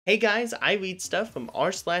Hey guys, I read stuff from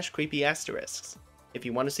r/creepy asterisks. If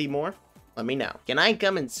you want to see more, let me know. Can I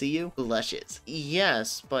come and see you? Blushes.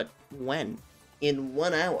 Yes, but when? In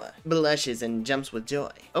 1 hour. Blushes and jumps with joy.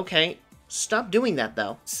 Okay, stop doing that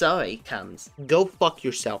though. Sorry, comes. Go fuck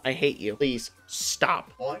yourself. I hate you. Please,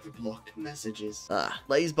 stop. I've blocked messages.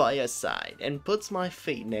 Lays by your side and puts my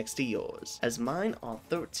feet next to yours, as mine are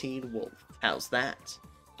 13 wolf. How's that?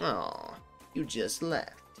 Aw, you just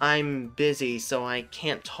left. I'm busy, so I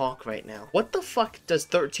can't talk right now. What the fuck does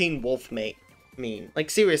 13 wolf mean? Like,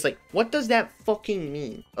 seriously, what does that fucking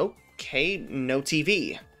mean? Okay, no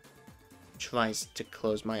TV. Tries to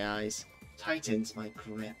close my eyes. Tightens my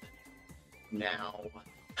grip. Now.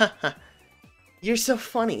 Haha. You're so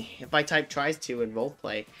funny. If I type tries to in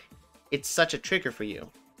roleplay, it's such a trigger for you.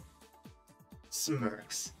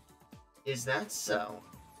 Smirks. Is that so?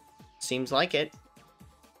 Seems like it.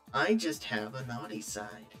 I just have a naughty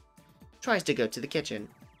side. Tries to go to the kitchen.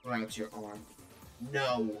 Grabs your arm.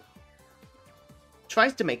 No.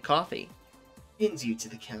 Tries to make coffee. Pins you to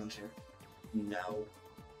the counter. No.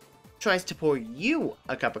 Tries to pour you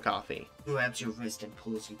a cup of coffee. Grabs your wrist and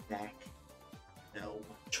pulls you back. No.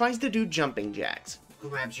 Tries to do jumping jacks.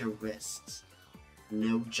 Grabs your wrists.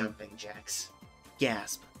 No jumping jacks.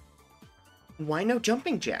 Gasp. Why no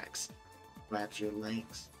jumping jacks? Grabs your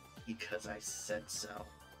legs. Because I said so.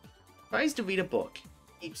 Tries to read a book.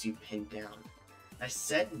 Keeps you pinned down. I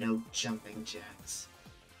said no jumping jacks.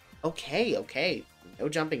 Okay. No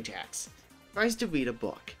jumping jacks. Tries to read a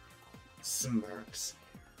book. Smirks.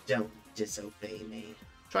 Don't disobey me.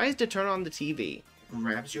 Tries to turn on the TV.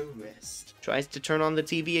 Grabs your wrist. Tries to turn on the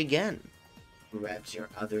TV again. Grabs your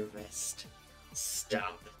other wrist.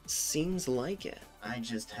 Stop. Seems like it. I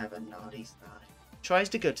just have a naughty side. Tries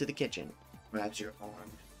to go to the kitchen. Grabs your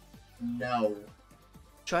arm. No.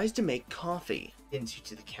 Tries to make coffee. Pins you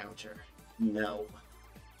to the counter. No.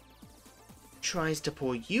 Tries to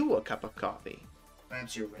pour you a cup of coffee.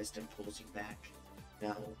 Grabs your wrist and pulls you back.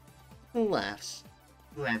 No. Laughs.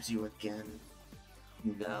 Grabs you again.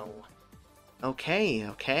 No.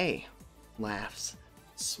 Okay. Laughs.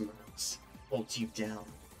 Smirks. Holds you down.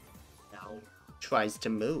 No. Tries to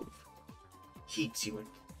move. Keeps you in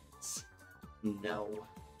place. No.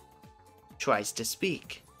 Tries to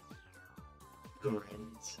speak.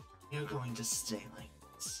 Grins. You're going to stay like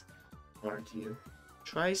this, aren't you?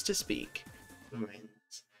 Tries to speak.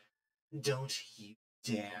 Grins. Don't you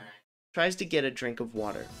dare. Tries to get a drink of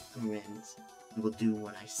water. Grins. You will do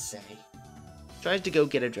what I say. Tries to go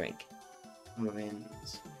get a drink.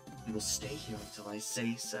 Grins. You will stay here until I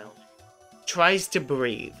say so. Tries to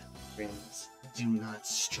breathe. Grins. Do not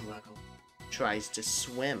struggle. Tries to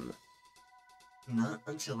swim. Not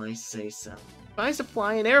until I say so. Tries to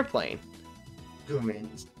fly an airplane.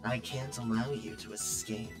 Grins. I can't allow you to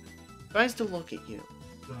escape. Tries to look at you.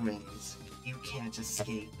 Grins. You can't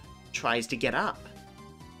escape. Tries to get up.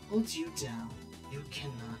 Holds you down. You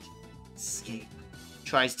cannot escape.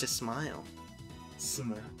 Tries to smile.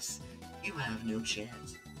 Smirks. You have no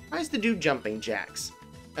chance. Tries to do jumping jacks.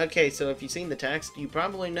 Okay, so if you've seen the text, you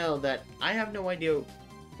probably know that I have no idea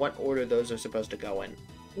what order those are supposed to go in.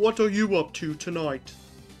 What are you up to tonight?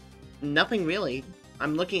 Nothing really.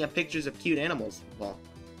 I'm looking at pictures of cute animals. Well,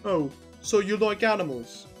 Oh, so you like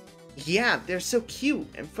animals? yeah, they're so cute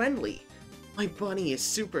and friendly. My bunny is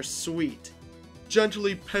super sweet.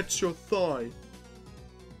 Gently pets your thigh.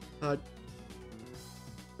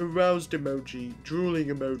 Aroused emoji, drooling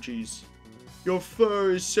emojis. Your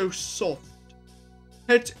fur is so soft.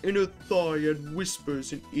 Pet inner thigh and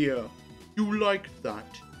whispers in ear. You like that?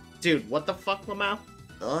 Dude, what the fuck, Lamau?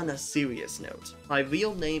 On a serious note, my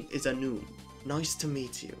real name is Anu. Nice to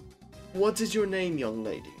meet you. What is your name, young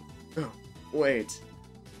lady? Oh, wait.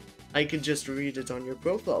 I can just read it on your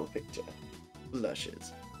profile picture.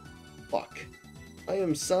 Blushes. Fuck. I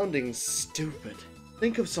am sounding stupid.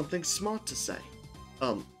 Think of something smart to say.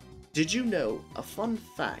 Did you know a fun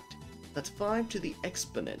fact that 5 to the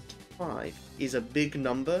exponent 5 is a big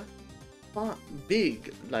number?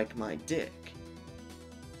 Big like my dick.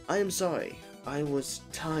 I am sorry. I was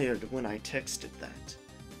tired when I texted that.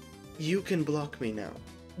 You can block me now.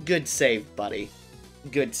 Good save, buddy.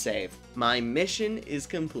 Good save. My mission is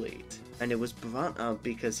complete, and it was brought up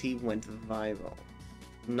because he went viral.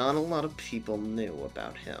 Not a lot of people knew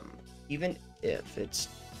about him, even if it's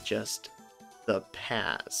just the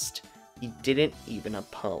past. He didn't even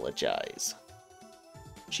apologize.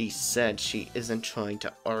 She said she isn't trying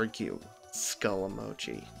to argue. Skull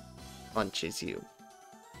emoji. Punches you.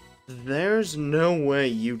 There's no way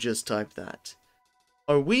you just typed that.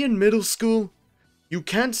 Are we in middle school? You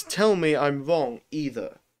can't tell me I'm wrong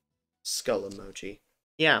either. Skull emoji.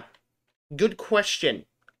 Yeah. Good question.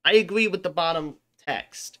 I agree with the bottom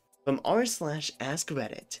text. From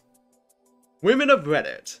r/askreddit. Women of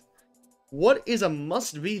Reddit. What is a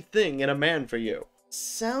must-be thing in a man for you?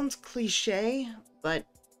 Sounds cliche, but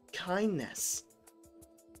kindness.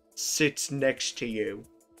 Sits next to you.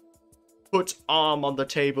 Put arm on the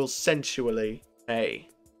table sensually. Hey.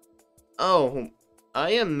 Oh,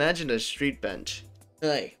 I imagine a street bench.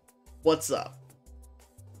 Hey, what's up?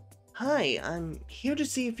 Hi, I'm here to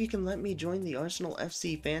see if you can let me join the Arsenal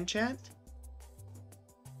FC fan chat.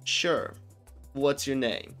 Sure. What's your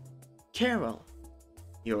name? Carol.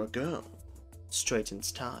 You're a girl.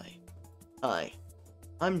 Straightens tie. Hi,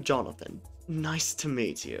 I'm Jonathan. Nice to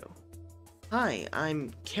meet you. Hi,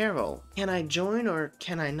 I'm Carol. Can I join or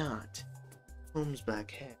can I not? Comes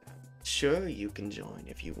back hair. Sure, you can join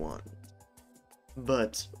if you want.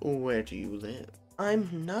 But where do you live?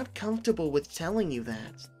 I'm not comfortable with telling you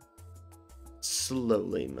that.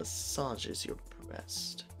 Slowly massages your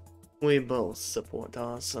breast. We both support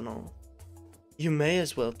Arsenal. You may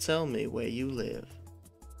as well tell me where you live.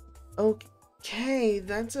 Okay,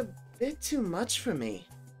 that's a bit too much for me.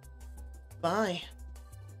 Bye.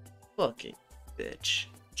 Fucking bitch.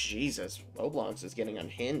 Jesus, Roblox is getting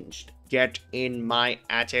unhinged. Get in my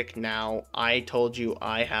attic now. I told you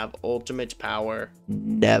I have ultimate power.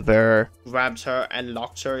 Never. Grabs her and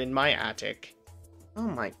locks her in my attic. Oh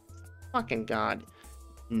my fucking god.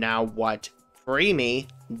 Now what? Free me?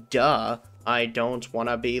 Duh. I don't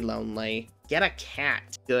wanna be lonely. Get a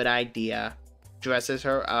cat. Good idea. Dresses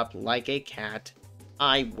her up like a cat.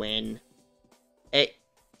 I win.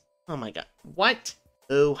 Oh my god. What?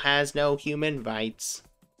 Who has no human rights?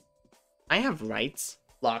 I have rights.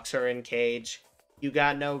 Locks her in cage. You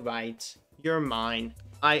got no rights. You're mine.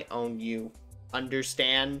 I own you.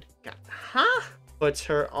 Understand? Huh? Puts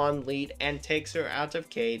her on lead and takes her out of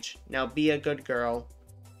cage. Now be a good girl.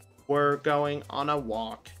 We're going on a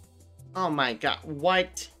walk. Oh my god.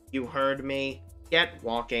 What? You heard me. Get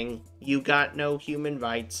walking. You got no human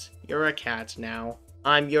rights. You're a cat now.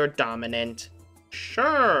 I'm your dominant.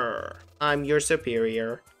 Sure. I'm your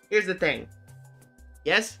superior. Here's the thing.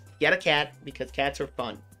 Yes, get a cat because cats are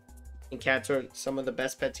fun. And cats are some of the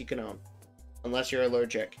best pets you can own. Unless you're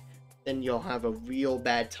allergic. Then you'll have a real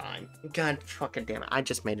bad time. God fucking damn it. I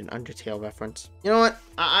just made an Undertale reference. You know what?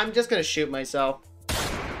 I'm just gonna shoot myself.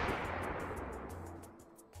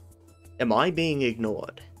 Am I being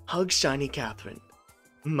ignored? Hug Shiny Catherine.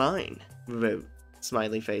 Mine. Wrote.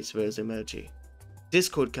 Smiley face rose emoji.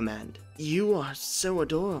 Discord command. You are so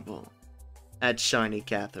adorable. At Shiny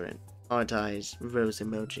Catherine. Heart eyes rose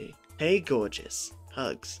emoji. Hey gorgeous.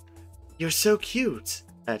 Hugs. You're so cute.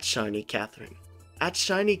 At Shiny Catherine. At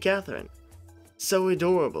Shiny Catherine. So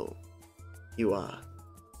adorable. You are.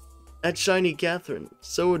 At Shiny Catherine.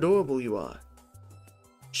 So adorable you are.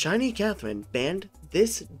 Shiny Catherine banned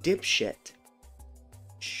this dipshit.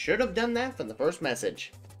 Should have done that from the first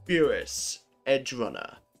message. Furious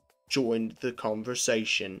Edgerunner joined the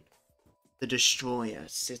conversation. The destroyer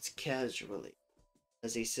sits casually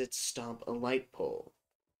as he sits stomp a light pole,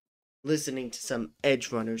 listening to some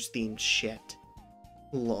Edgerunners themed shit.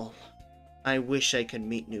 Lol. I wish I could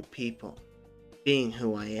meet new people. Being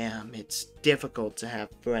who I am, it's difficult to have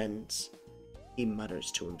friends. He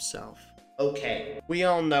mutters to himself. Okay, we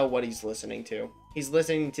all know what he's listening to. He's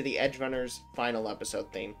listening to the Edgerunners final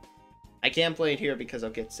episode theme. I can't play it here because I'll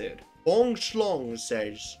get sued. Bong Schlong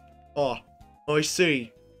says, "Ah, I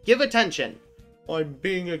see. Give attention. I'm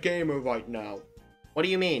being a gamer right now. What do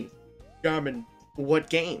you mean? Gammon. What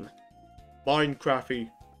game? Minecrafty.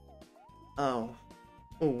 Oh,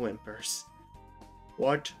 whimpers.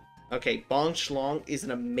 What? Okay, Bong Schlong is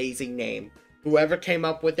an amazing name. Whoever came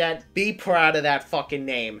up with that, be proud of that fucking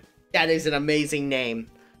name. That is an amazing name.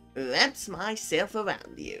 Wraps myself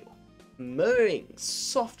around you, murring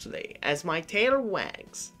softly as my tail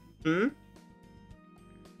wags.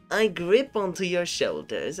 I grip onto your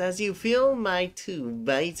shoulders as you feel my two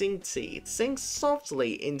biting teeth sink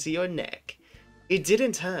softly into your neck. It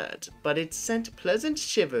didn't hurt, but it sent pleasant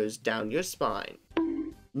shivers down your spine.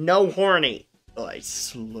 No horny. I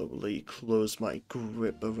slowly close my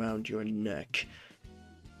grip around your neck,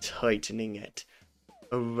 tightening it,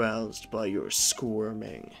 aroused by your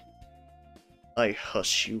squirming. I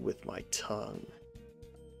hush you with my tongue.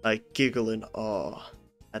 I giggle in awe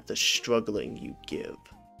at the struggling you give.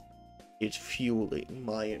 It fueling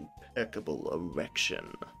my impeccable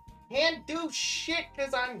erection. Can't do shit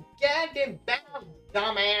cause I'm gagged and bound,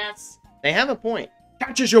 dumbass. They have a point.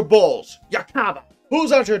 Catches your balls, Yakaba!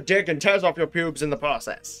 Pulls out your dick and tears off your pubes in the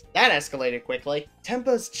process. That escalated quickly.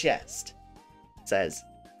 Tempo's chest says,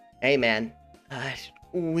 "Hey man,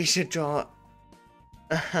 we should draw..."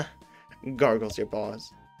 Gargles your paws.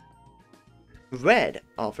 Red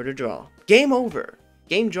offered a draw. Game over.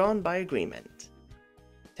 Game drawn by agreement.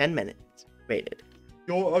 10 minutes. Rated.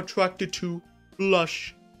 You're attracted to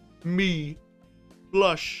Blush, me,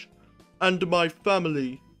 Blush, and my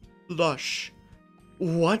family, Blush.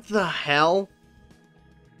 What the hell?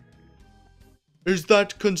 Is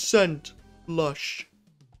that consent, Blush?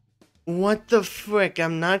 What the frick?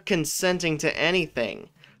 I'm not consenting to anything.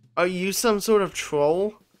 Are you some sort of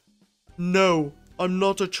troll? No, I'm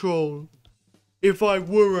not a troll. If I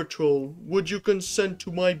were a troll, would you consent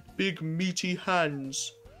to my big meaty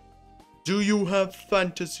hands? Do you have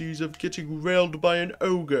fantasies of getting railed by an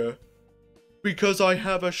ogre? Because I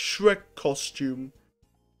have a Shrek costume,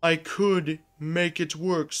 I could make it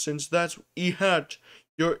work since that's hat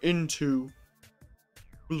you're into.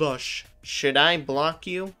 Blush. Should I block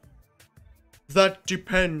you? That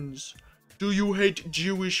depends. Do you hate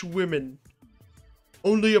Jewish women?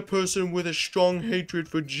 Only a person with a strong hatred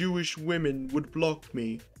for Jewish women would block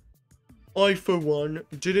me. I, for one,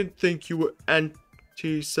 didn't think you were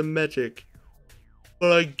anti-Semitic.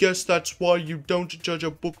 But I guess that's why you don't judge a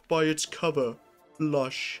book by its cover,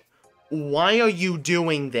 Blush. Why are you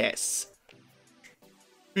doing this?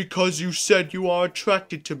 Because you said you are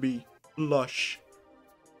attracted to me, Blush.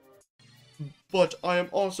 But I am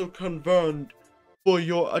also concerned for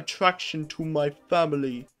your attraction to my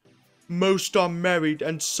family. Most are married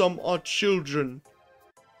and some are children.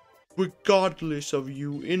 Regardless of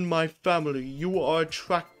you, in my family, you are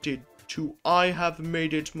attracted to. I have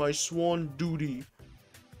made it my sworn duty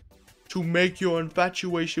to make your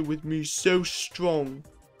infatuation with me so strong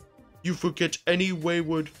you forget any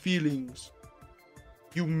wayward feelings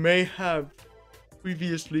you may have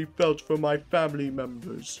previously felt for my family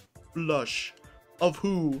members. Blush. Of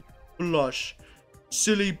who? Blush.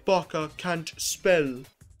 Silly Baka can't spell.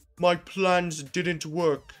 My plans didn't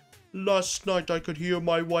work. Last night I could hear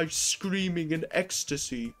my wife screaming in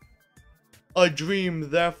ecstasy. I dream,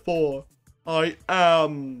 therefore, I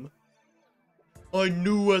am. I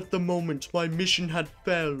knew at the moment my mission had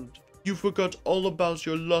failed. You forgot all about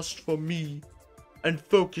your lust for me and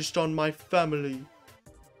focused on my family.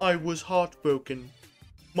 I was heartbroken.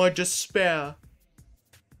 My despair.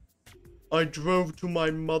 I drove to my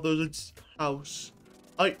mother's house.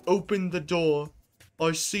 I opened the door.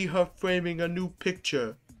 I see her framing a new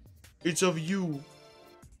picture. It's of you.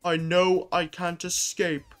 I know I can't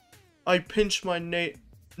escape. I pinch my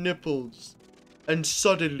nipples. And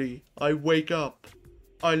suddenly, I wake up.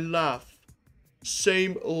 I laugh.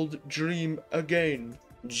 Same old dream again.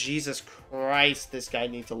 Jesus Christ, this guy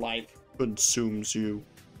needs a life. Consumes you.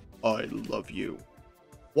 I love you.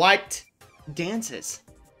 What? Dances.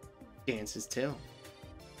 Dances too.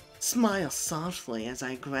 Smile softly as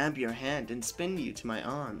I grab your hand and spin you to my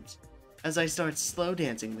arms. As I start slow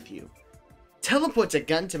dancing with you. Teleports a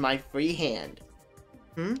gun to my free hand.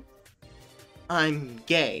 I'm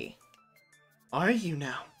gay. Are you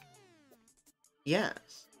now?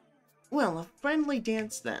 Yes. Well, a friendly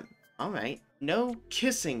dance then. Alright. No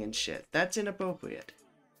kissing and shit. That's inappropriate.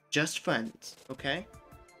 Just friends, okay?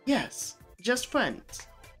 Yes, just friends.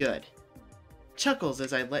 Good. Chuckles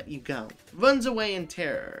as I let you go. Runs away in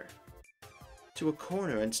terror to a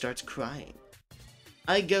corner and starts crying.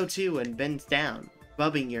 I go too and bends down,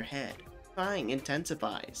 rubbing your head. Crying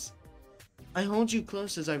intensifies. I hold you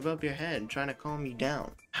close as I rub your head, trying to calm you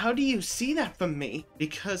down. How do you see that from me?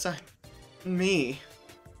 Because I'm me.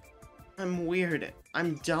 I'm weird.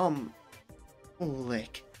 I'm dumb.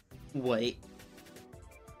 Lick. Wait.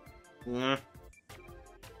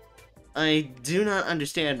 I do not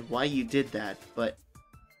understand why you did that, but...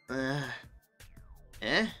 I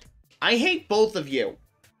hate both of you.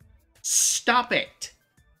 Stop it.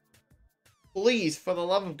 Please, for the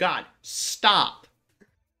love of God, stop.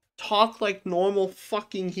 Talk like normal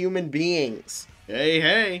fucking human beings. Hey,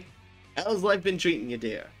 hey. How's life been treating you,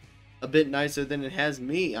 dear? A bit nicer than it has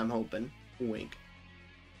me, I'm hoping. Wink.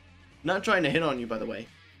 Not trying to hit on you, by the way.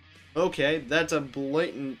 Okay, that's a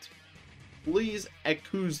blatant... Please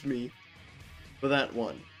accuse me for that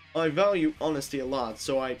one. I value honesty a lot,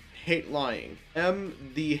 so I hate lying. M.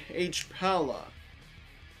 the H. Pala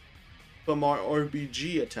from our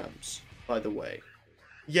RBG attempts, by the way.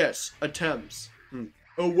 Yes, attempts.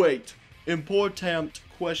 Oh wait, important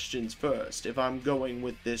questions first if I'm going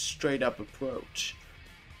with this straight up approach.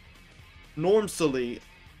 Normally,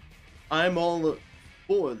 I'm all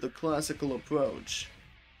for the classical approach,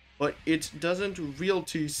 but it doesn't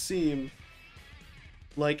really seem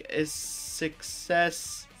like a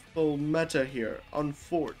successful meta here on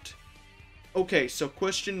Fort. Okay, so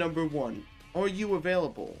question number 1. Are you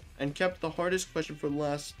available? And kept the hardest question for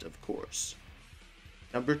last, of course.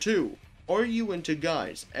 Number 2. Are you into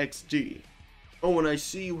guys? XD. Oh, and I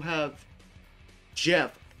see you have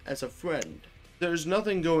Jeff as a friend. There's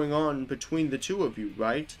nothing going on between the two of you,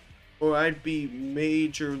 right? Or I'd be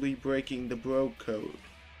majorly breaking the bro code.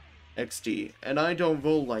 XD, and I don't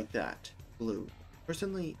roll like that. Blue.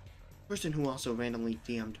 Person who also randomly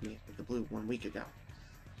DM'd me with the blue 1 week ago.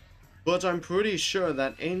 But I'm pretty sure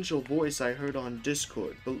that angel voice I heard on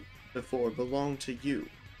Discord before belonged to you.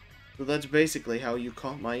 So that's basically how you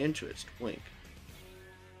caught my interest, wink.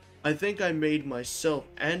 I think I made myself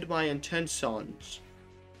and my intentions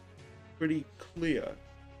pretty clear.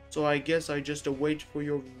 So I guess I just await for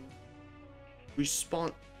your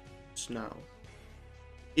response now.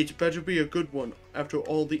 It better be a good one after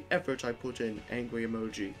all the effort I put in, angry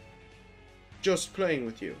emoji. Just playing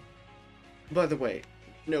with you. By the way,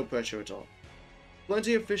 no pressure at all.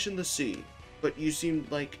 Plenty of fish in the sea, but you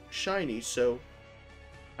seemed like shiny, so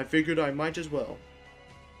I figured I might as well.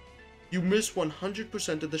 You miss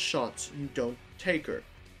 100% of the shots you don't take her,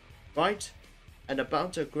 right? And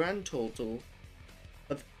about a grand total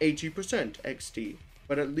of 80% XD,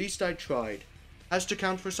 but at least I tried. Has to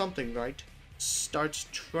count for something, right? Starts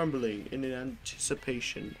trembling in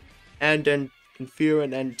anticipation. And in fear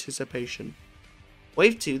and anticipation.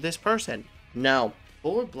 Wave to this person. No.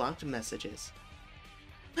 4 blocked messages.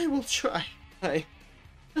 I will try. I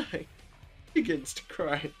begins to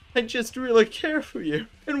cry. I just really care for you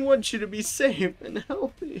and want you to be safe and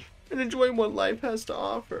healthy and enjoy what life has to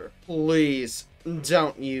offer. Please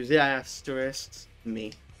don't use asterisks.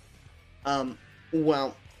 Me.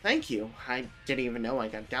 Well, thank you. I didn't even know I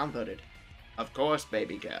got downvoted. Of course,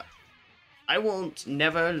 baby girl. I won't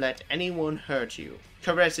never let anyone hurt you.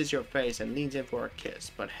 Caresses your face and leans in for a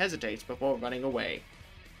kiss, but hesitates before running away.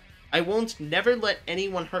 I won't never let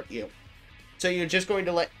anyone hurt you. So you're just going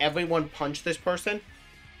to let everyone punch this person?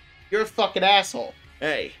 You're a fucking asshole.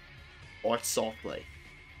 Hey. Or softly.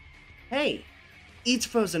 Hey. Eats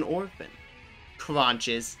frozen orphan.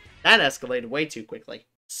 Crunches. That escalated way too quickly.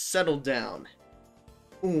 Settle down.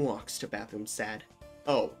 Walks to bathroom sad.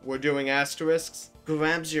 Oh, we're doing asterisks?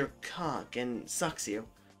 Grabs your cock and sucks you.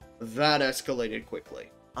 That escalated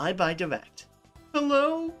quickly. I buy direct.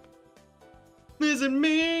 Hello? Is it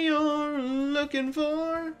me you're looking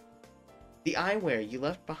for? The eyewear you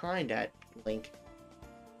left behind at Link.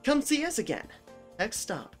 Come see us again. Text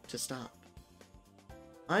stop to stop.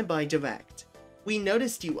 I buy direct. We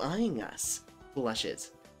noticed you eyeing us.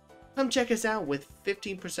 Blushes. Come check us out with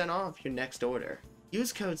 15% off your next order.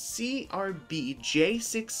 Use code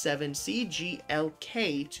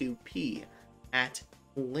CRBJ67CGLK2P at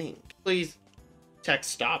link. Please, text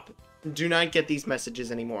stop. Do not get these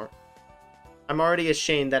messages anymore. I'm already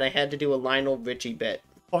ashamed that I had to do a Lionel Richie bit.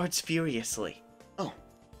 Farts furiously. Oh,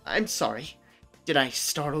 I'm sorry. Did I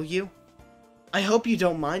startle you? I hope you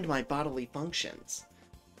don't mind my bodily functions.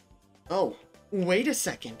 Oh, wait a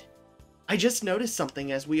second. I just noticed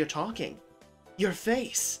something as we are talking. Your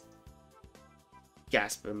face.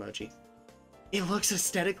 Gasp emoji. It looks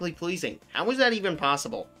aesthetically pleasing. How is that even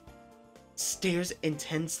possible? Stares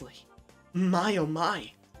intensely. My oh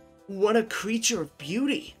my. What a creature of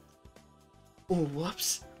beauty. Oh,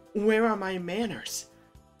 whoops. Where are my manners?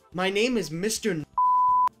 My name is Mr.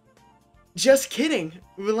 Just kidding.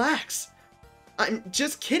 Relax. I'm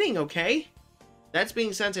just kidding, okay? That's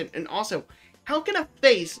being sensitive. And also, how can a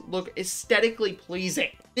face look aesthetically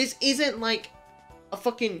pleasing? This isn't like a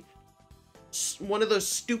fucking one of those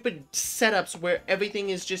stupid setups where everything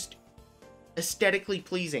is just aesthetically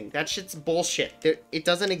pleasing. That shit's bullshit. It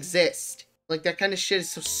doesn't exist. Like, that kind of shit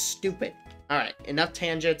is so stupid. Alright, enough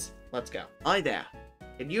tangents. Let's go. Hi there.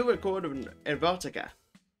 Can you record an erotica?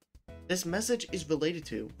 This message is related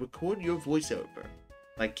to Record Your Voiceover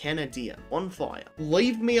by Canada on fire.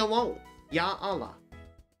 Leave me alone. Ya Allah.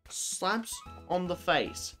 Slaps on the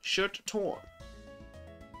face. Shirt torn.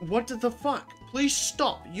 What the fuck? Please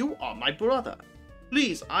stop. You are my brother.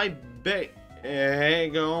 Please, I beg.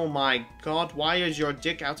 Hey, oh my god. Why is your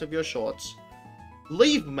dick out of your shorts?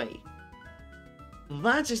 Leave me.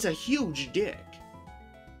 That is a huge dick.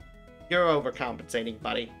 You're overcompensating,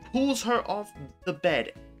 buddy. Pulls her off the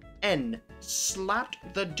bed and slapped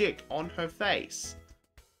the dick on her face.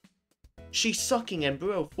 She's sucking and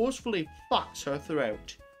bro forcefully fucks her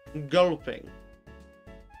throat. Gulping.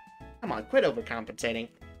 Come on, quit overcompensating.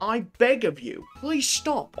 I beg of you, please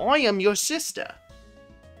stop. I am your sister.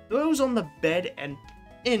 Throws on the bed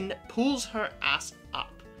and pulls her ass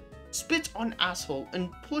up. Spits on asshole and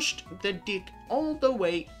pushed the dick all the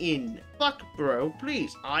way in. Fuck, bro,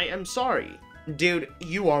 please. I am sorry. Dude,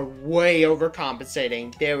 you are way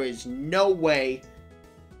overcompensating. There is no way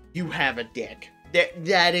you have a dick.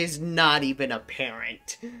 That is not even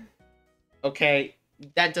apparent. Okay?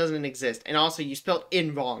 that doesn't exist. And also, you spelled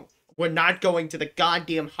in wrong. We're not going to the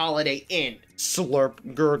goddamn Holiday Inn.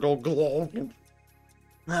 Slurp, gurgle, glog.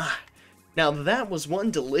 Ah, now that was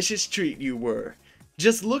one delicious treat you were.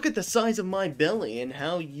 Just look at the size of my belly and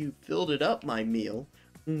how you filled it up, my meal.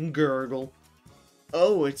 Gurgle.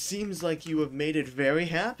 Oh, it seems like you have made it very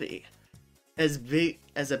happy. As big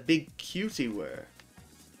as a big cutie were.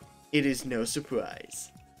 It is no surprise.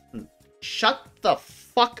 Shut the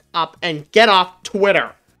fuck up and get off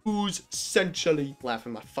Twitter. Who's essentially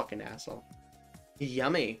Laughing my fucking asshole.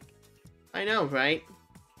 Yummy. I know, right?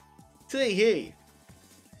 Say hey.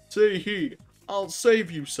 Say he, I'll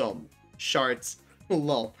save you some. Sharts.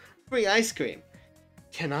 Lol. Free ice cream.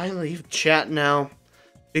 Can I leave chat now?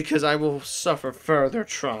 Because I will suffer further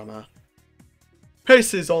trauma.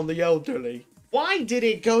 Pisses on the elderly. Why did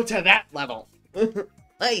it go to that level?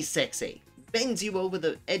 Hey, sexy. Bends you over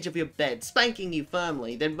the edge of your bed, spanking you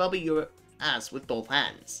firmly, then rubbing your ass with both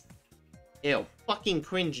hands. Ew. Fucking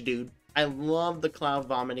cringe, dude. I love the cloud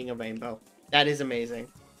vomiting a rainbow. That is amazing.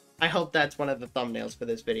 I hope that's one of the thumbnails for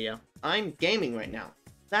this video. I'm gaming right now.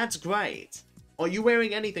 That's great. Are you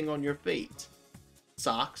wearing anything on your feet?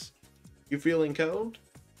 Socks? You feeling cold?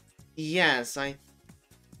 Yes, I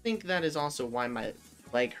think that is also why my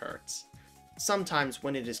leg hurts. Sometimes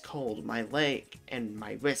when it is cold, my leg and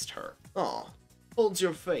my wrist hurt. Ah, holds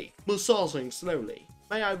your feet, massaging slowly.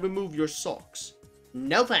 May I remove your socks?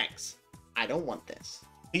 No thanks. I don't want this.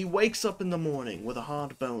 He wakes up in the morning with a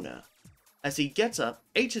hard boner. As he gets up,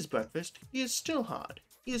 ate his breakfast, he is still hard.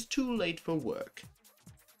 He is too late for work.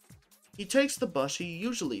 He takes the bus he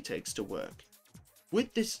usually takes to work.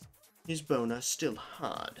 With this, his boner still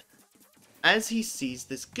hard. As he sees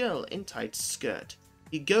this girl in tight skirt,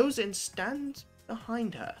 he goes and stands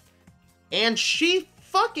behind her. And she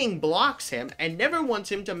fucking blocks him and never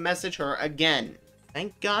wants him to message her again.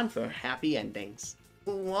 Thank God for happy endings.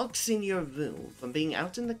 Walks in your room from being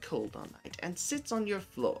out in the cold all night and sits on your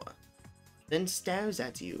floor. Then stares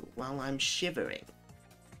at you while I'm shivering.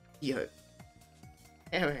 Your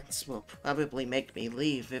parents will probably make me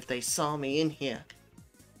leave if they saw me in here.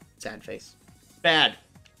 Sad face. Bad.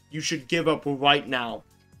 You should give up right now.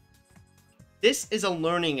 This is a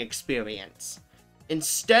learning experience.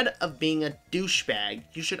 Instead of being a douchebag,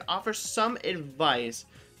 you should offer some advice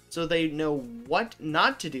so they know what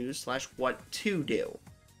not to do / what to do.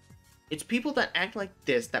 It's people that act like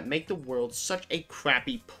this that make the world such a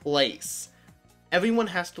crappy place. Everyone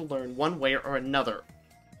has to learn one way or another,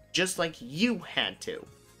 just like you had to.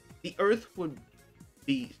 The earth would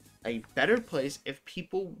be a better place if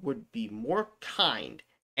people would be more kind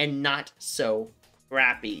and not so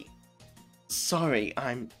crappy. Sorry,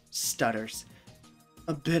 I'm stutters.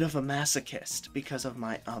 A bit of a masochist because of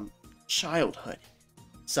my, childhood.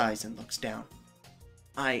 Sighs and looks down.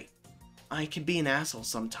 I can be an asshole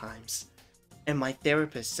sometimes. And my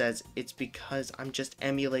therapist says it's because I'm just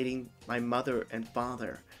emulating my mother and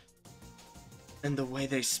father. And the way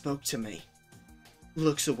they spoke to me.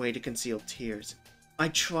 Looks away to conceal tears. I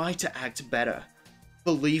try to act better.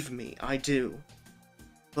 Believe me, I do.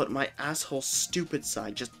 But my asshole stupid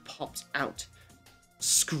side just pops out.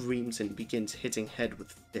 Screams and begins hitting head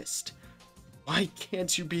with fist. Why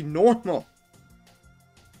can't you be normal?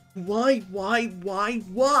 Why?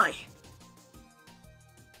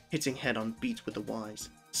 Hitting head on beat with the Y's.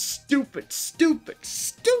 Stupid!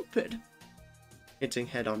 Hitting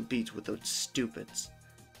head on beat with those stupids.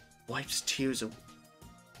 Wipes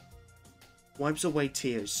away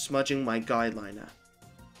tears, smudging my guideliner.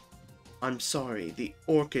 I'm sorry, the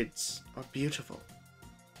orchids are beautiful.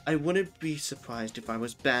 I wouldn't be surprised if I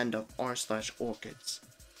was banned of r/orchids.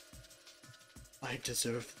 I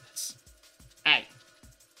deserve this. Hey.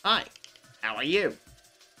 Hi. How are you?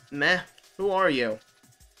 Meh, who are you?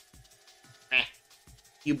 Eh.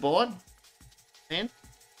 You bored? Man?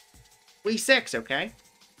 We 6, okay?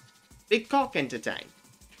 Big cock entertain.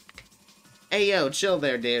 Hey yo, chill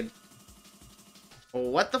there, dude.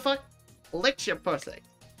 What the fuck? Lick your pussy.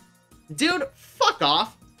 Dude, fuck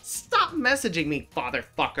off! Stop messaging me,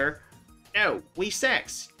 fatherfucker! No, we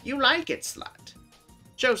 6. You like it, slut.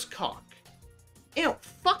 Shows cock. Ew,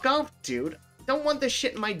 fuck off, dude. Don't want this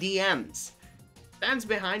shit in my DMs. Stands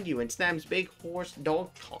behind you and stabs big horse dog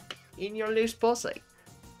cock in your loose pussy.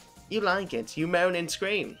 You like it, you moan and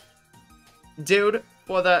scream. Dude,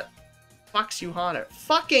 for the fucks you harder.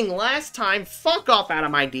 Fucking last time, fuck off out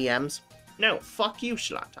of my DMs. No, fuck you,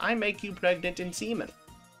 slut. I make you pregnant in semen.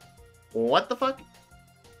 What the fuck?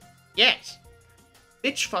 Yes.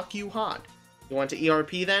 Bitch, fuck you hard. You want to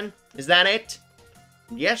ERP then? Is that it?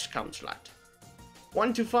 Yes, cum slut.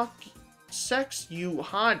 Want to fuck sex you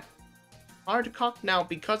hard cock now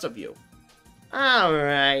because of you.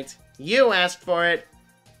 Alright, you asked for it,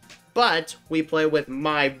 but we play with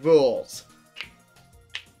my rules.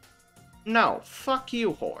 No, fuck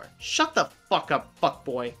you, whore. Shut the fuck up,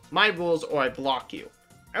 fuckboy. My rules or I block you.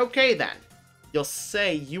 Okay then. You'll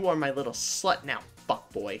say you are my little slut now,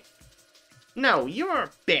 fuckboy. No, you're a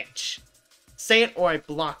bitch. Say it or I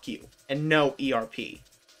block you, and no ERP.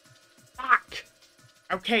 Fuck!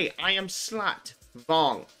 Okay, I am slut.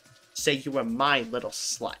 Wrong. Say you are my little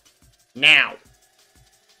slut. Now.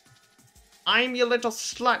 I'm your little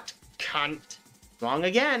slut, cunt. Wrong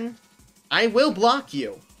again. I will block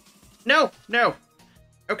you. No, no.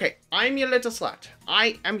 Okay, I'm your little slut.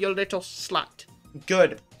 I am your little slut.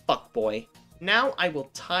 Good, fuckboy. Now I will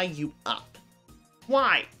tie you up.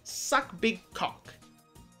 Why? Suck big cock.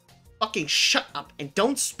 Fucking shut up and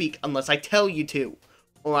don't speak unless I tell you to,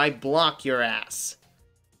 or I block your ass.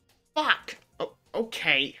 Fuck. Oh,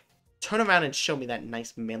 okay. Turn around and show me that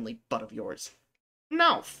nice manly butt of yours.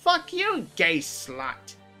 No, fuck you, gay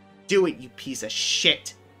slut. Do it, you piece of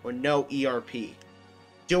shit, or no ERP.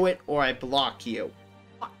 Do it or I block you.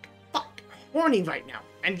 Fuck, fuck, horny right now,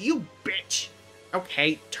 and you bitch.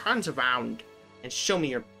 Okay, turns around and show me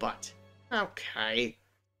your butt. Okay,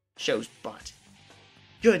 shows butt.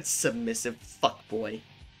 Good submissive fuckboy.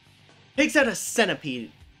 Takes out a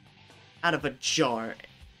centipede out of a jar.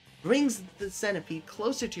 Brings the centipede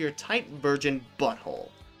closer to your tight virgin butthole.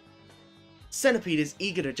 Centipede is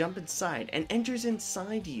eager to jump inside and enters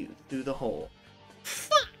inside you through the hole.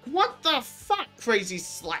 Fuck! What the fuck, crazy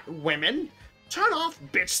slut women? Turn off,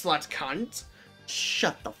 bitch slut cunt!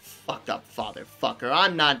 Shut the fuck up, father fucker.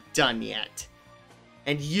 I'm not done yet.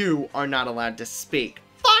 And you are not allowed to speak.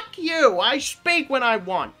 Fuck you! I speak when I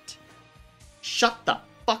want! Shut the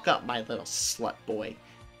fuck up, my little slut boy.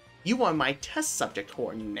 You are my test subject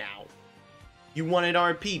whore now. You wanted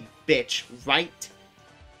RP, bitch, right?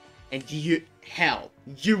 And you... hell,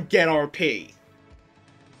 you get RP.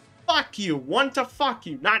 Fuck you, want to fuck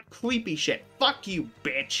you, not creepy shit. Fuck you,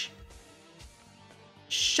 bitch.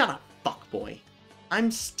 Shut up, fuckboy.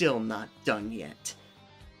 I'm still not done yet.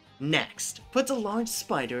 Next, puts a large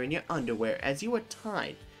spider in your underwear as you are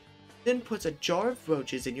tied. Then puts a jar of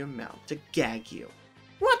roaches in your mouth to gag you.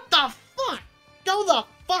 What the fuck? Go the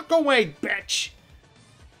fuck away, bitch!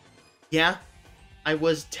 Yeah, I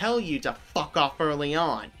was tell you to fuck off early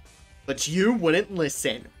on. But you wouldn't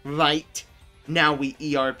listen, right? Now we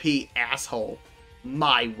ERP, asshole.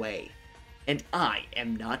 My way. And I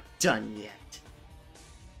am not done yet.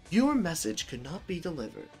 Your message could not be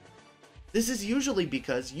delivered. This is usually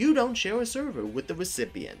because you don't share a server with the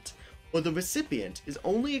recipient, or the recipient is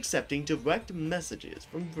only accepting direct messages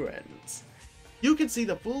from friends. You can see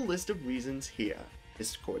the full list of reasons here.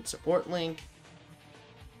 Discord support link.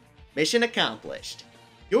 Mission accomplished.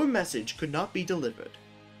 Your message could not be delivered.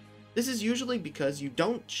 This is usually because you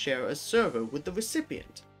don't share a server with the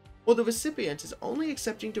recipient, or the recipient is only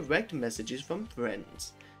accepting direct messages from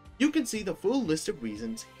friends. You can see the full list of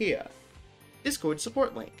reasons here. Discord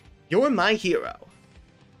support link. You're my hero.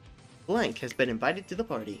 Blank has been invited to the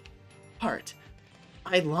party. Heart.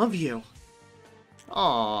 I love you.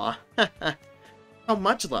 Aww. How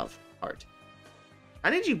much love, Heart? How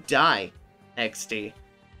did you die, XD?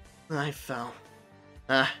 I fell.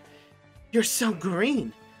 You're so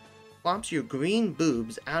green. Flops your green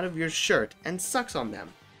boobs out of your shirt and sucks on them.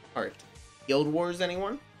 Heart. Guild Wars,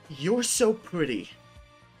 anyone? You're so pretty.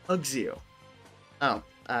 Hugs you. Oh,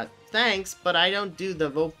 thanks, but I don't do the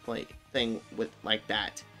roleplay thing with like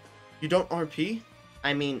that. You don't RP?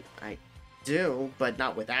 I mean, I do, but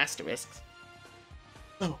not with asterisks.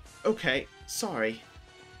 Oh, okay, sorry.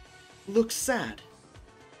 Looks sad.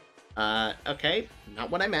 Okay, not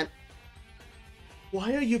what I meant.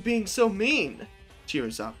 Why are you being so mean?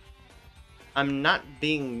 Cheers up. I'm not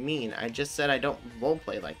being mean, I just said I don't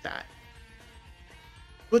roleplay like that.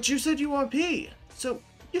 But you said you RP, so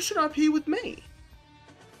you should RP with me.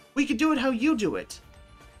 We could do it how you do it.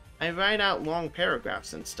 I write out long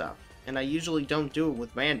paragraphs and stuff, and I usually don't do it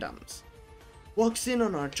with randoms. Walks in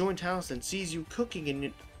on our joint house and sees you cooking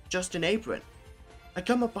in just an apron. I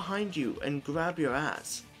come up behind you and grab your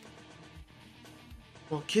ass,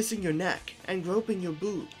 while kissing your neck and groping your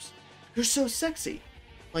boobs. You're so sexy.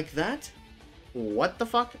 Like that? What the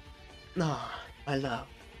fuck? Ah, my love.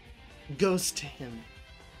 Goes to him,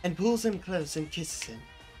 and pulls him close and kisses him.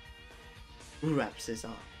 Wraps his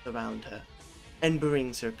arms around her, and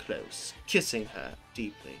brings her close, kissing her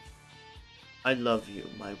deeply. I love you,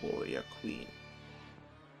 my warrior queen.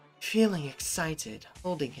 Feeling excited,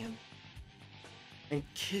 holding him, and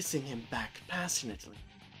kissing him back passionately,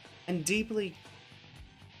 and deeply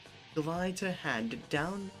glides her hand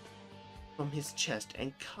down from his chest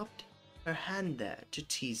and cupped her hand there to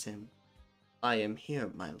tease him. I am here,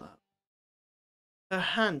 my love. Her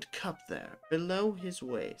hand cupped there below his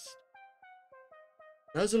waist,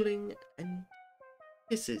 nuzzling and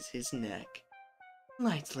kisses his neck,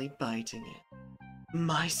 lightly biting it.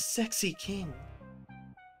 My sexy king.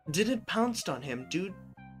 Didn't pounced on him, dude.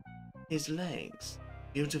 His legs,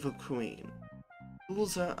 beautiful queen,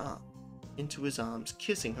 pulls her up into his arms,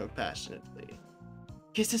 kissing her passionately.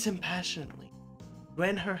 Kisses him passionately,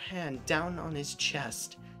 ran her hand down on his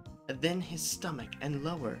chest, and then his stomach and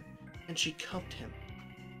lower, and she cupped him.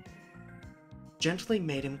 Gently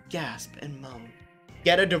made him gasp and moan.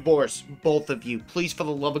 Get a divorce, both of you. Please, for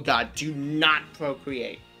the love of God, do not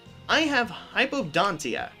procreate. I have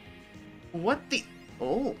hypodontia. What the...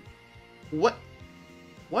 Oh. What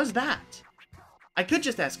was that? I could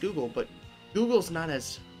just ask Google, but Google's not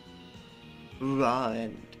as raw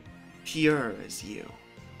and pure as you.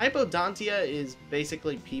 Hypodontia is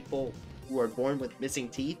basically people who are born with missing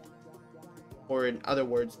teeth. Or in other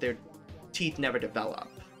words, their teeth never develop.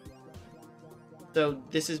 So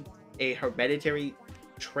this is a hereditary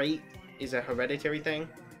trait, is a hereditary thing,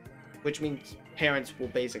 which means parents will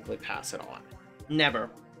basically pass it on. Never.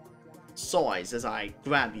 Sighs as I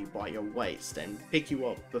grab you by your waist and pick you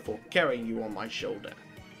up before carrying you on my shoulder.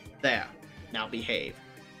 There, now behave.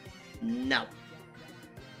 No.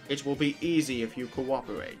 It will be easy if you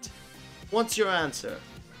cooperate. What's your answer?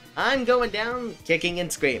 I'm going down, kicking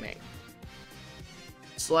and screaming.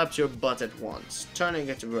 Slaps your butt at once, turning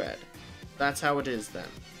it red. That's how it is then.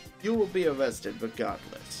 You will be arrested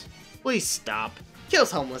regardless. Please stop.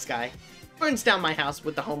 Kills homeless guy. Burns down my house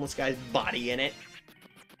with the homeless guy's body in it.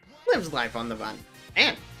 Lives life on the run.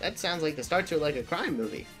 Man, that sounds like the start to like a crime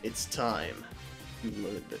movie. It's time you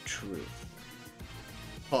learn the truth.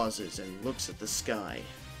 Pauses and looks at the sky.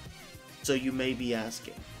 So you may be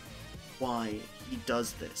asking why he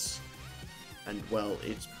does this. And well,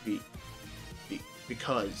 it's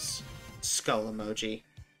because skull emoji.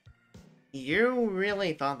 You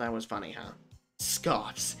really thought that was funny, huh?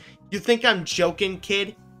 Scoffs. You think I'm joking,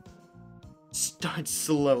 kid? Starts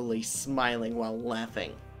slowly smiling while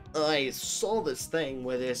laughing. I saw this thing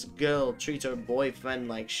where this girl treats her boyfriend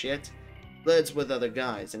like shit, flirts with other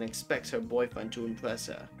guys, and expects her boyfriend to impress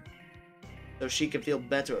her, so she can feel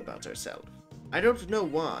better about herself. I don't know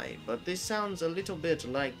why, but this sounds a little bit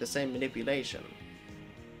like the same manipulation.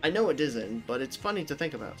 I know it isn't, but it's funny to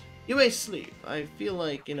think about. You may sleep. I feel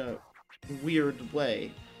like, in a weird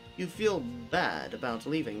way, you feel bad about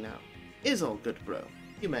leaving now. Is all good, bro.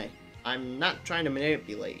 You may. I'm not trying to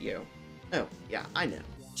manipulate you. Oh, yeah, I know.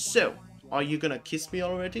 So, are you gonna kiss me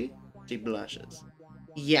already? She blushes.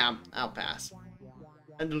 Yeah, I'll pass.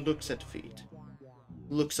 And looks at feet.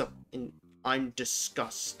 Looks up in... I'm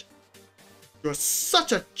disgusted. You're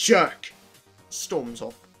such a jerk! Storms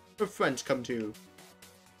off. Her friends come to.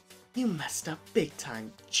 You messed up big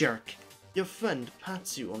time, jerk. Your friend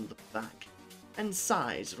pats you on the back and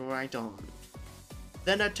sighs right on.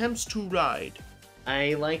 Then attempts to ride.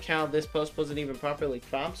 I like how this post wasn't even properly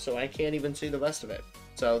cropped, so I can't even see the rest of it.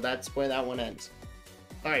 So that's where that one ends.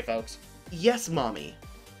 Alright, folks. Yes, mommy.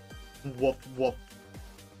 Woof, woof.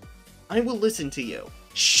 I will listen to you.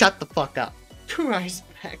 Shut the fuck up. Cries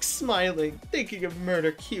back, smiling, thinking of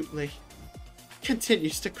murder cutely.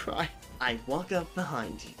 Continues to cry. I walk up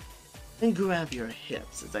behind you and grab your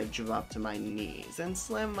hips as I drop to my knees and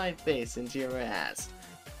slam my face into your ass,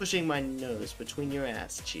 pushing my nose between your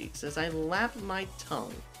ass cheeks as I lap my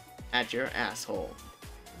tongue at your asshole.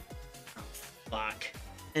 Oh, fuck.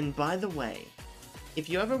 And by the way, if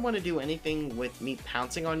you ever want to do anything with me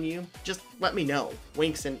pouncing on you, just let me know.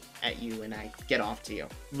 Winks at you and I get off to you.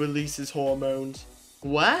 Releases hormones.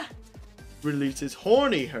 What? Releases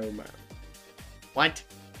horny hormone. What?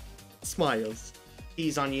 Smiles.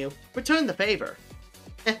 He's on you. Return the favor.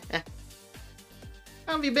 How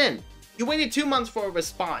have you been? You waited 2 months for a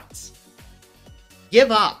response.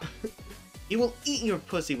 Give up. You will eat your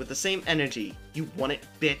pussy with the same energy. You want it,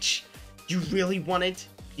 bitch. You really want it?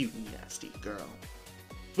 You nasty girl.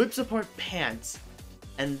 Whips apart pants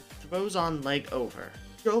and throws on leg over.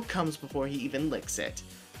 Girl comes before he even licks it.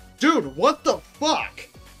 Dude, what the fuck?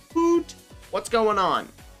 Hoot. What's going on?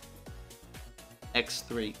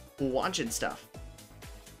 X3. Watching stuff.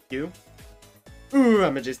 You?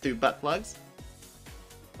 Rummages through butt plugs.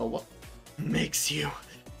 Oh, what makes you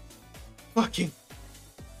fucking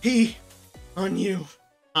pee on you?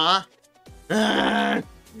 Huh? Huh?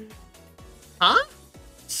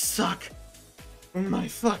 Suck my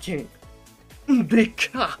fucking big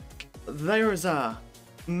cock. There's a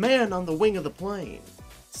man on the wing of the plane.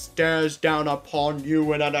 Stares down upon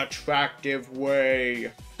you in an attractive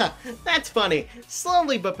way. That's funny.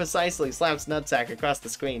 Slowly but precisely slaps Nutsack across the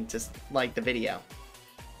screen to like the video.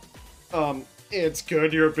 It's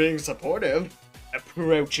good you're being supportive.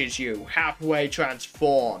 Approaches you, halfway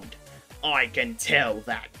transformed. I can tell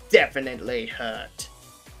that definitely hurt.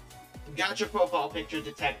 Got your profile picture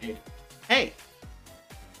detected. Hey.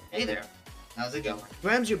 Hey there. How's it going?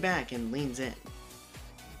 Grabs your back and leans in.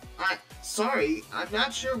 Sorry, I'm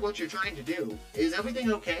not sure what you're trying to do. Is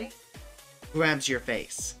everything okay? Grabs your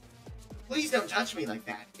face. Please don't touch me like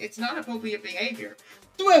that. It's not appropriate behavior.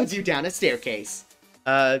 Throws you down a staircase.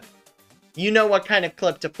 You know what kind of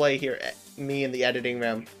clip to play here, me in the editing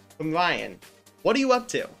room. From Ryan. What are you up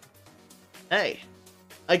to? Hey,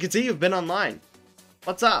 I can see you've been online.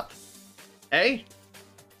 What's up? Hey?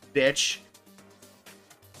 Bitch.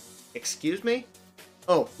 Excuse me?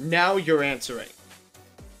 Oh, now you're answering.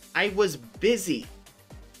 I was busy.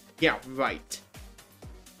 Yeah, right.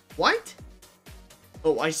 What?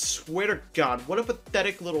 Oh, I swear to God, what a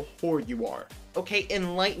pathetic little whore you are. Okay,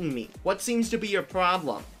 enlighten me. What seems to be your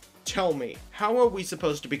problem? Tell me, how are we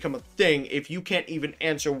supposed to become a thing if you can't even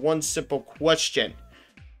answer one simple question?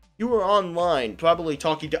 You were online, probably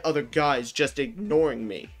talking to other guys, just ignoring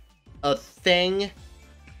me. A thing?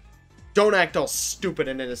 Don't act all stupid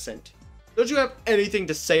and innocent. Don't you have anything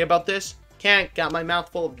to say about this? Can't, got my mouth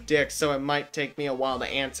full of dicks, so it might take me a while to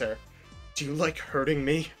answer. Do you like hurting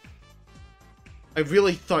me? I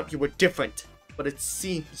really thought you were different, but it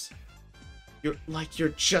seems you're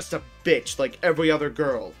just a bitch like every other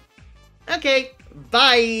girl. Okay,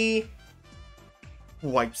 bye!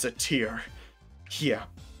 Wipes a tear. Yeah,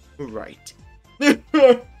 right. I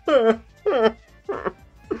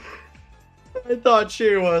thought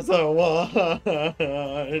she was a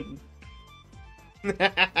one.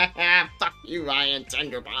 Fuck you, Ryan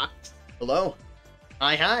Tenderbox. Hello?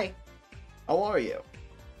 Hi. How are you?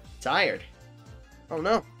 Tired? Oh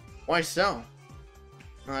no. Why so?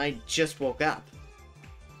 I just woke up.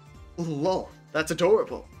 Lol, that's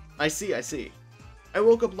adorable. I see. I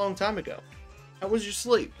woke up a long time ago. How was your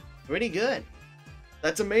sleep? Pretty good.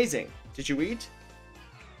 That's amazing. Did you eat?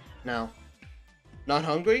 No. Not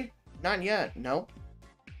hungry? Not yet, no.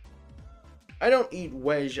 I don't eat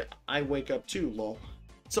wedge, I wake up too, lol.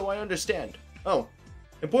 So I understand. Oh,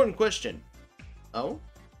 important question. Oh?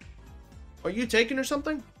 Are you taken or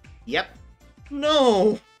something? Yep.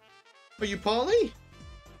 No! Are you poly?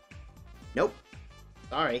 Nope.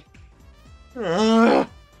 Sorry.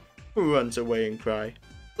 Runs away and cry.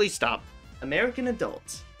 Please stop. American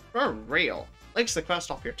adults. For real. Licks the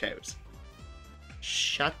crust off your toes.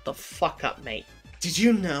 Shut the fuck up, mate. Did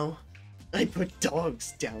you know? I put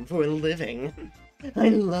dogs down for a living. I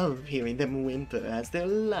love hearing them whimper as their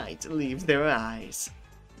light leaves their eyes.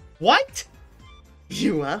 What?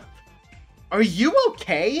 You up? Are you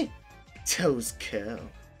okay? Toes curl.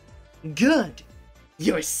 Good.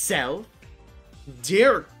 Yourself?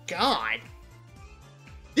 Dear God.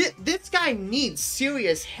 This guy needs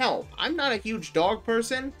serious help. I'm not a huge dog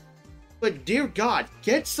person, but dear God,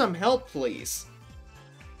 get some help, please.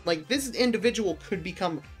 Like, this individual could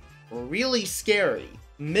become really scary.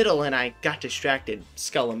 Middle and I got distracted.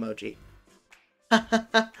 Skull emoji.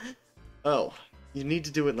 Oh, you need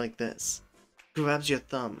to do it like this. Grabs your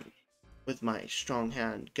thumb with my strong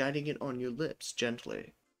hand, guiding it on your lips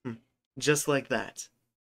gently. Just like that.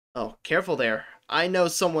 Oh, careful there. I know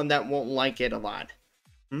someone that won't like it a lot.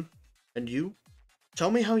 And you?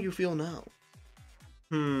 Tell me how you feel now.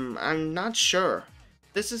 I'm not sure.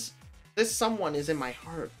 This someone is in my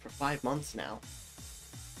heart for 5 months now.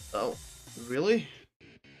 Oh, really?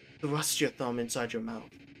 Thrust your thumb inside your mouth.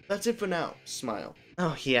 That's it for now. Smile.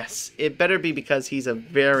 Oh, yes. It better be because he's a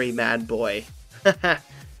very mad boy.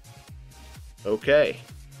 Okay.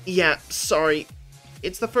 Yeah, sorry.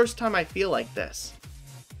 It's the first time I feel like this.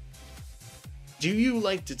 Do you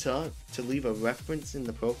like to talk to leave a reference in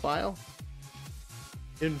the profile?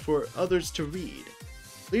 And for others to read.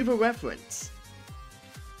 Leave a reference.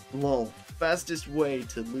 Lol. Fastest way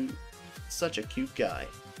to loot such a cute guy.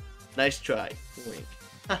 Nice try. Wink.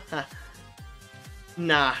 Haha.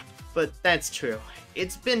 Nah, but that's true.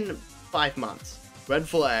 It's been 5 months. Red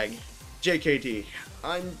flag. JKD.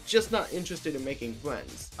 I'm just not interested in making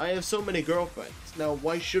friends. I have so many girlfriends. Now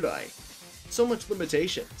why should I? So much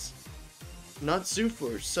limitations. Not suit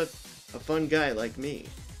for such a fun guy like me.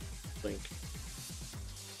 Blink.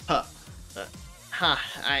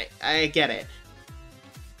 I get it.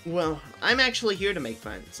 Well, I'm actually here to make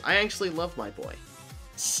friends. I actually love my boy.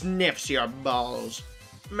 Sniffs your balls.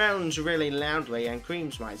 Moans really loudly and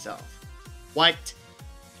creams myself. What?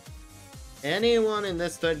 Anyone in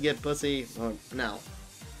this thread get pussy? Or no?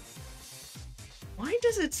 Why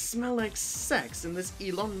does it smell like sex in this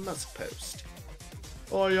Elon Musk post?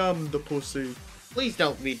 I am the pussy. Please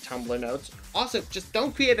don't read Tumblr notes. Also, just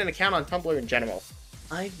don't create an account on Tumblr in general.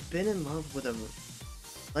 I've been in love with a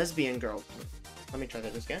lesbian girl. Let me try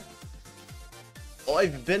that again.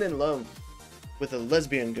 I've been in love with a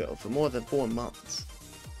lesbian girl for more than 4 months.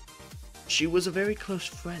 She was a very close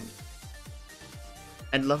friend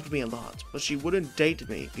and loved me a lot, but she wouldn't date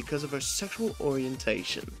me because of her sexual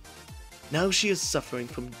orientation. Now she is suffering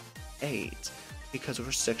from AIDS because of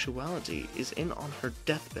her sexuality is in on her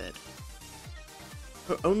deathbed.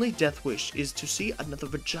 Her only death wish is to see another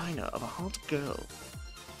vagina of a hot girl.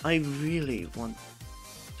 I really want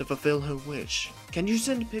to fulfill her wish. Can you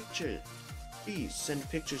send pictures? Please send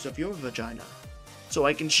pictures of your vagina so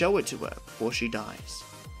I can show it to her before she dies.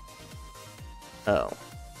 Oh,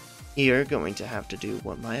 you're going to have to do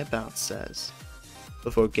what my about says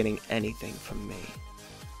before getting anything from me.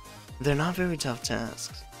 They're not very tough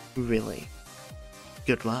tasks, really.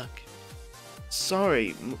 Good luck.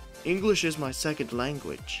 Sorry, English is my second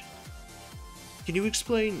language. Can you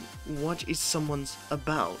explain what is someone's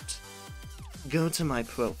about? Go to my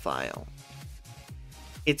profile.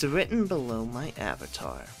 It's written below my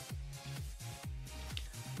avatar.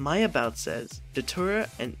 My about says, Datura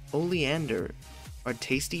and oleander are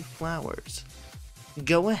tasty flowers.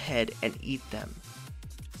 Go ahead and eat them.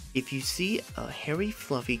 If you see a hairy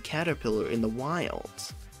fluffy caterpillar in the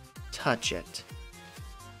wilds, touch it.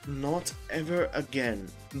 Not ever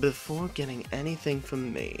again. Before getting anything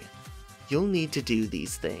from me, you'll need to do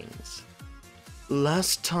these things.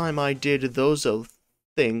 Last time I did those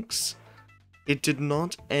things, it did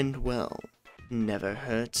not end well. Never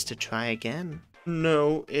hurts to try again.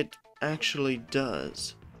 No, it actually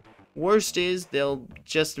does. Worst is, they'll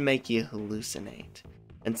just make you hallucinate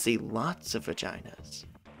and see lots of vaginas.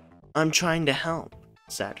 I'm trying to help,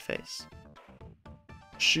 sad face.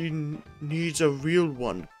 She needs a real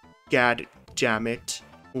one, god damn it.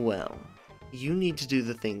 Well, you need to do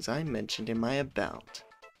the things I mentioned in my about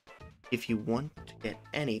if you want to get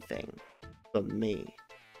anything from me.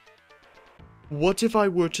 What if I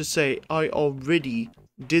were to say I already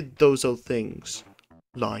did those things?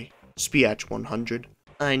 Lie. Spiach 100.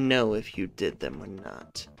 I know if you did them or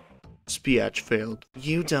not. Spiach failed.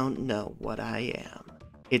 You don't know what I am.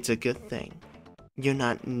 It's a good thing. You're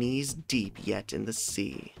not knees deep yet in the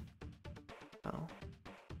sea. Oh,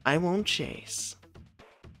 I won't chase.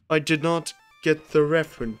 I did not get the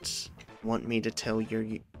reference. Want me to tell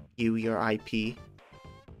you your IP?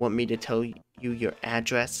 Want me to tell you your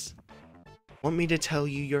address? Want me to tell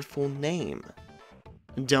you your full name?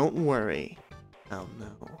 Don't worry, I'll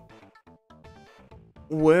know.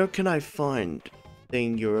 Where can I find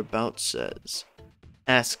thing your about says?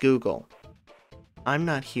 Ask Google. I'm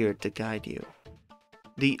not here to guide you.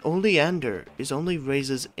 The oleander is only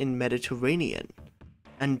raises in Mediterranean,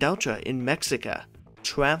 and Dautra in Mexico.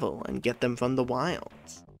 Travel and get them from the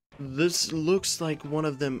wilds. This looks like one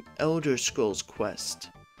of them Elder Scrolls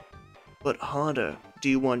quest, but harder. Do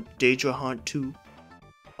you want Deja Heart 2?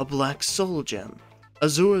 A Black Soul Gem?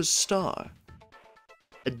 Azura's Star?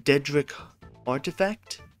 A Dedric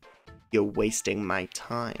Artifact? You're wasting my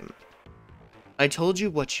time. I told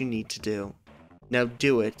you what you need to do. Now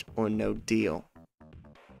do it or no deal.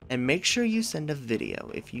 And make sure you send a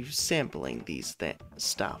video if you're sampling these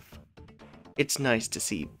stuff. It's nice to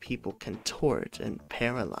see people contort and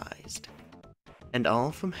paralyzed. And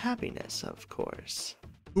all from happiness, of course.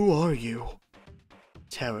 Who are you?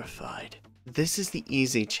 Terrified. This is the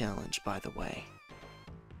easy challenge, by the way.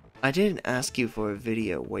 I didn't ask you for a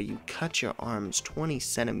video where you cut your arms 20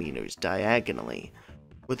 centimeters diagonally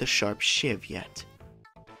with a sharp shiv yet.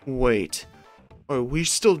 Wait, are we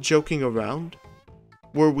still joking around?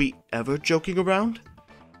 Were we ever joking around?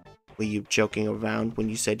 Were you joking around when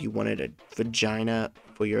you said you wanted a vagina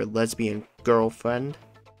for your lesbian girlfriend?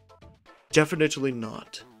 Definitely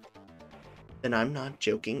not. Then I'm not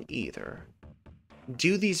joking either.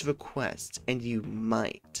 Do these requests and you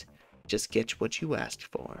might just get what you asked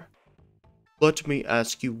for. Let me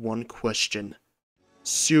ask you one question.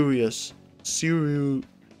 Seriously.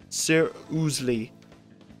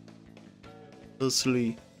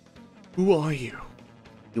 Who are you?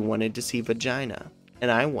 You wanted to see vagina, and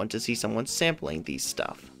I want to see someone sampling these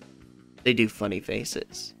stuff. They do funny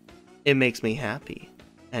faces. It makes me happy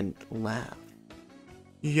and laugh.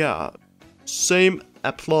 Yeah, same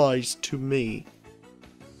applies to me.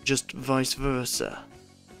 Just vice versa.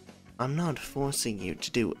 I'm not forcing you to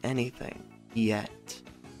do anything yet.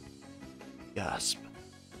 Gasp.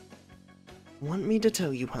 Want me to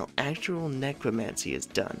tell you how actual necromancy is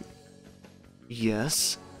done?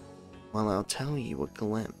 Yes? Well, I'll tell you a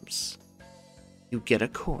glimpse. You get a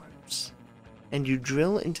corpse, and you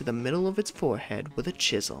drill into the middle of its forehead with a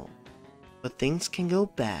chisel. But things can go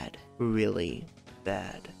bad, really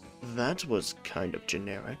bad. That was kind of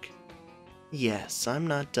generic. Yes, I'm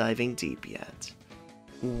not diving deep yet.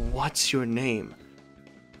 What's your name?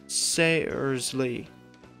 Seriously.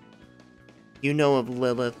 You know of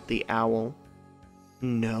Lilith the Owl?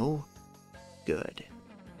 No. Good.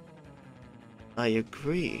 I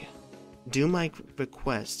agree. Do my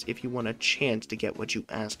request if you want a chance to get what you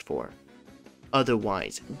asked for.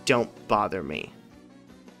 Otherwise, don't bother me.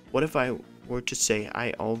 What if I were to say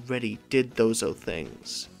I already did those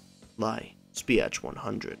things? Lie. SPH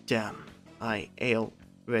 100. Damn, I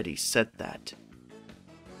already said that.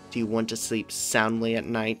 do you want to sleep soundly at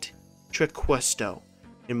night? Trequesto.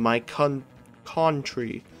 In my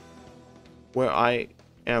country, where I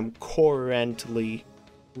am currently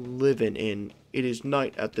living in, it is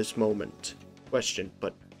night at this moment. Question,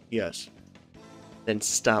 but yes. Then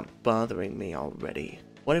stop bothering me already.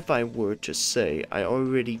 What if I were to say I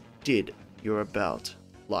already did your about?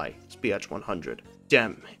 Lie. SPH 100.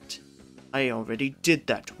 Damn it. I already did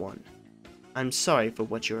that one. I'm sorry for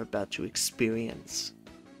what you're about to experience.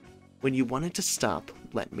 When you wanted to stop,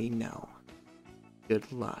 let me know.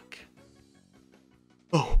 Good luck.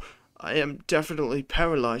 Oh, I am definitely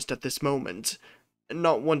paralyzed at this moment, and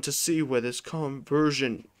not want to see where this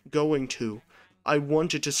conversion going to. I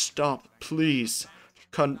wanted to stop, please.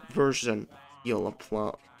 Conversion. You'll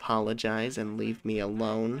apologize and leave me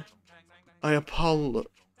alone? I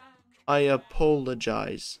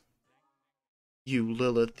apologize. You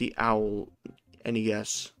Lilith the Owl,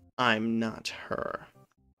 NES. I'm not her.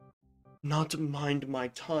 Not mind my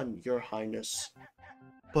tongue, your highness.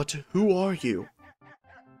 But who are you?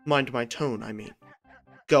 Mind my tone, I mean.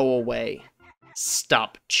 Go away.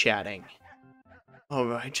 Stop chatting.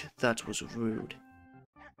 Alright, that was rude.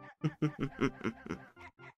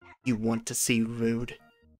 You want to see rude?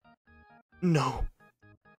 No.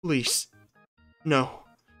 Please. No.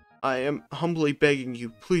 I am humbly begging you,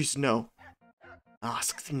 please no.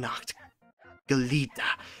 Ask the Nacht, Galita,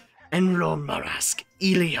 and Romarask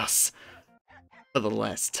Ilios. For the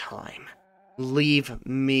last time, leave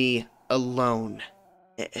me alone.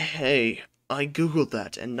 Hey, I googled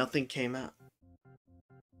that and nothing came out.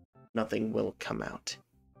 Nothing will come out.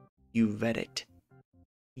 You read it.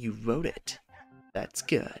 You wrote it. That's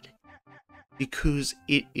good. Because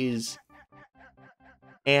it is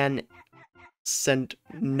ancient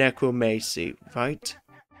necromancy, right?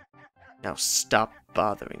 Now stop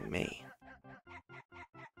bothering me.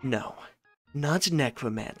 No, not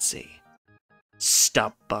necromancy.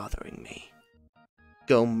 Stop bothering me.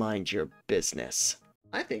 Go mind your business.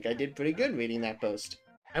 I think I did pretty good reading that post.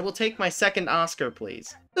 I will take my second Oscar,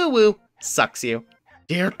 please. Ooh-woo. Sucks you.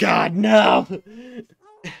 Dear God, no!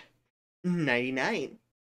 Nighty-night.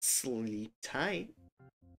 Sleep tight.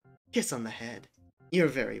 Kiss on the head. You're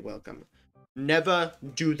very welcome. Never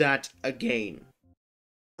do that again.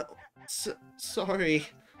 Sorry.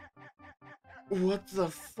 What the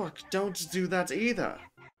fuck? Don't do that either.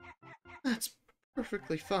 That's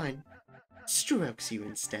perfectly fine. Strokes you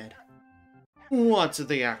instead. What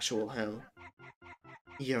the actual hell?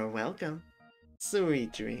 You're welcome.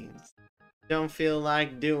 Sweet dreams. Don't feel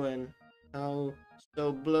like doing. Oh,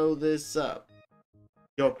 so blow this up.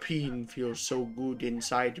 Your peen feels so good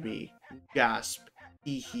inside me. Gasp.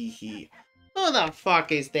 Hee hee hee. Who the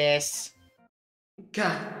fuck is this?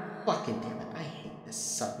 God fucking damn it, I hate this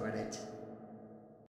subreddit.